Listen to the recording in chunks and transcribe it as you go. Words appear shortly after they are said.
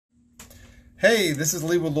Hey, this is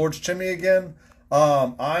Lee with Lord's Chimney again.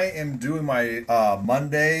 I am doing my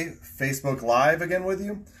Monday Facebook Live again with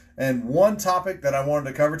you. And one topic that I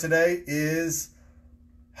wanted to cover today is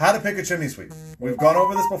how to pick a chimney sweep. We've gone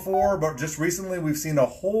over this before, but just recently we've seen a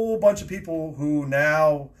whole bunch of people who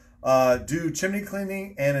now do chimney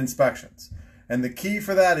cleaning and inspections. And the key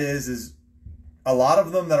for that is a lot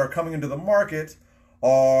of them that are coming into the market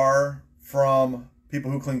are from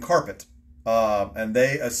people who clean carpet. And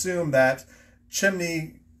they assume that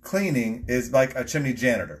chimney cleaning is like a chimney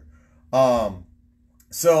janitor.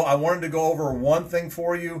 So I wanted to go over one thing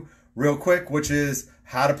for you real quick, which is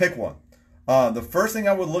how to pick one. The first thing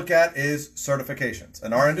I would look at is certifications.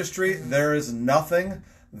 In our industry, there is nothing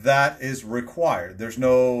that is required. There's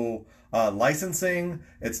no licensing.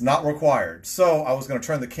 It's not required. So I was going to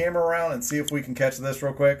turn the camera around and see if we can catch this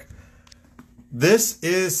real quick. This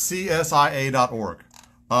is csia.org.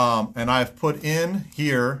 And I've put in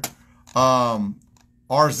here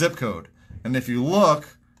our zip code. And if you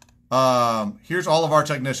look, here's all of our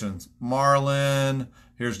technicians. Marlon,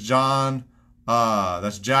 here's John,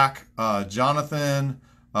 that's Jack, Jonathan,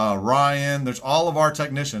 Ryan. There's all of our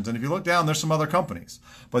technicians. And if you look down, there's some other companies.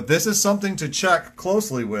 But this is something to check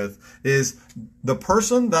closely with, is the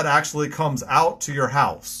person that actually comes out to your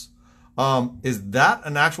house. Is that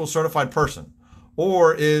an actual certified person?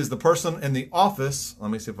 Or is the person in the office,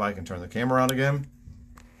 let me see if I can turn the camera on again.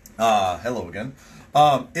 Hello again.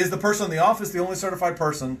 Is the person in the office the only certified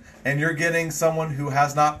person, and you're getting someone who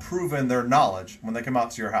has not proven their knowledge when they come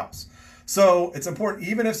out to your house? So it's important,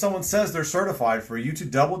 even if someone says they're certified, for you to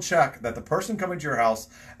double check that the person coming to your house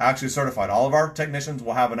actually is certified. All of our technicians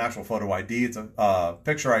will have an actual photo ID. It's a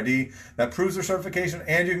picture ID that proves their certification,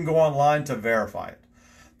 and you can go online to verify it.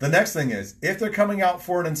 The next thing is, if they're coming out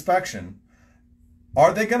for an inspection,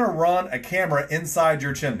 are they going to run a camera inside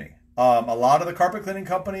your chimney? A lot of the carpet cleaning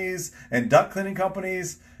companies and duct cleaning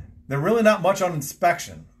companies, they're really not much on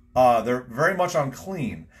inspection. They're very much on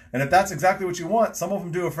clean. And if that's exactly what you want, some of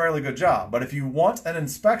them do a fairly good job. But if you want an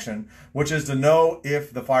inspection, which is to know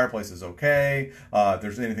if the fireplace is okay, if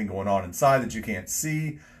there's anything going on inside that you can't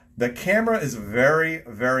see, the camera is very,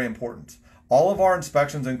 very important. All of our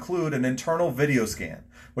inspections include an internal video scan,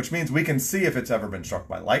 which means we can see if it's ever been struck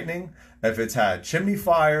by lightning, if it's had chimney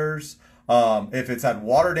fires, if it's had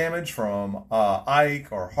water damage from Ike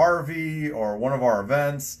or Harvey or one of our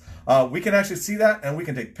events. We can actually see that, and we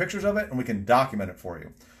can take pictures of it, and we can document it for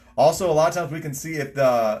you. Also, a lot of times we can see if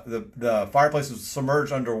the fireplace is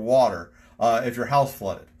submerged underwater, if your house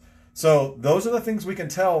flooded. So those are the things we can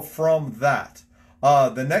tell from that.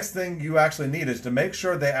 The next thing you actually need is to make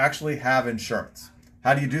sure they actually have insurance.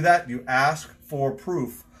 How do you do that? You ask for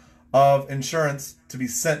proof of insurance to be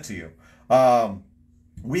sent to you.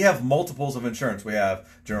 We have multiples of insurance. We have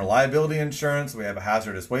general liability insurance. We have a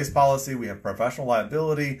hazardous waste policy. We have professional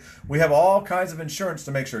liability. We have all kinds of insurance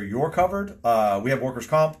to make sure you're covered. We have workers'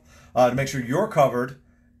 comp to make sure you're covered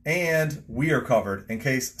and we are covered in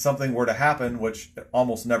case something were to happen, which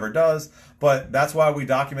almost never does. But that's why we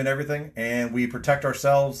document everything, and we protect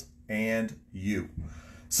ourselves and you.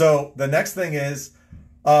 So the next thing is,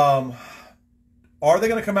 are they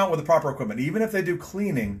going to come out with the proper equipment? Even if they do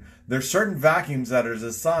cleaning, there's certain vacuums that are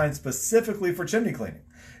designed specifically for chimney cleaning.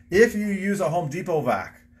 If you use a Home Depot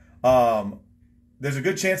vac, there's a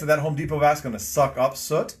good chance that Home Depot vac is going to suck up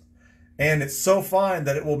soot, and it's so fine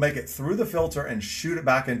that it will make it through the filter and shoot it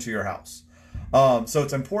back into your house. So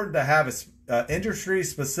it's important to have an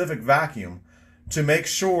industry-specific vacuum to make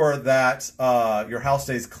sure that your house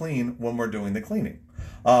stays clean when we're doing the cleaning.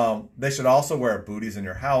 They should also wear booties in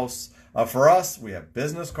your house. For us, we have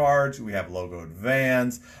business cards, we have logoed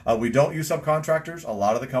vans. We don't use subcontractors. A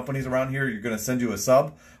lot of the companies around here, you're going to send you a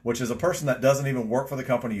sub, which is a person that doesn't even work for the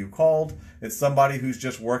company you called. It's somebody who's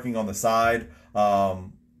just working on the side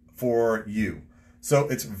for you. So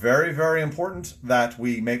it's very, very important that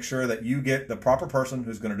we make sure that you get the proper person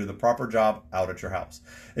who's going to do the proper job out at your house.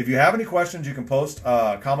 If you have any questions, you can post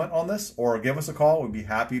a comment on this or give us a call. We'd be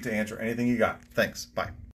happy to answer anything you got. Thanks. Bye.